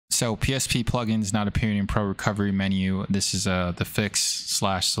So PSP plugins not appearing in Pro Recovery menu. This is the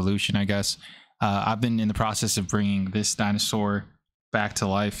fix/solution, I guess. I've been in the process of bringing this dinosaur back to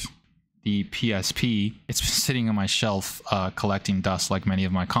life, the PSP. It's been sitting on my shelf collecting dust like many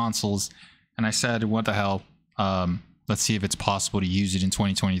of my consoles, and I said, what the hell, let's see if it's possible to use it in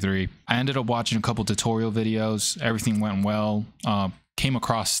 2023. I ended up watching a couple tutorial videos. Everything went well. Came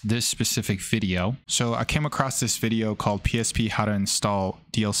across this specific video. So I came across this video called PSP How to Install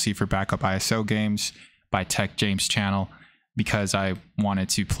DLC for Backup ISO Games by TechJames channel, because I wanted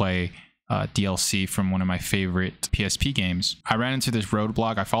to play DLC from one of my favorite PSP games. I ran into this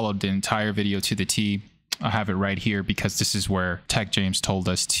roadblock. I followed the entire video to the T. I have it right here because this is where TechJames told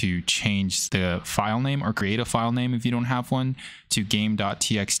us to change the file name or create a file name if you don't have one to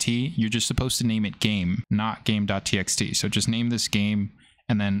game.txt. You're just supposed to name it game, not game.txt. So just name this game,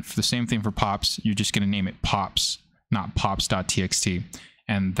 and then for the same thing for Pops, you're just going to name it Pops, not pops.txt.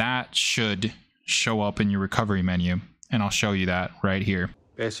 And that should show up in your recovery menu. And I'll show you that right here.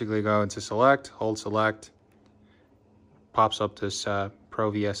 Basically go into select, hold select, pops up this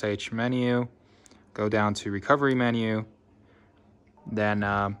Pro VSH menu. Go down to recovery menu. Then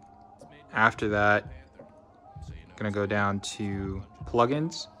after that, I'm gonna go down to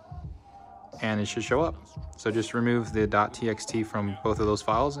plugins, and it should show up. So just remove the .txt from both of those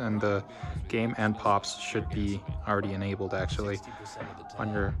files, and the game and Pops should be already enabled actually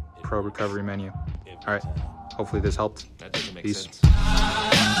on your Pro recovery menu. All right, hopefully this helped. Peace.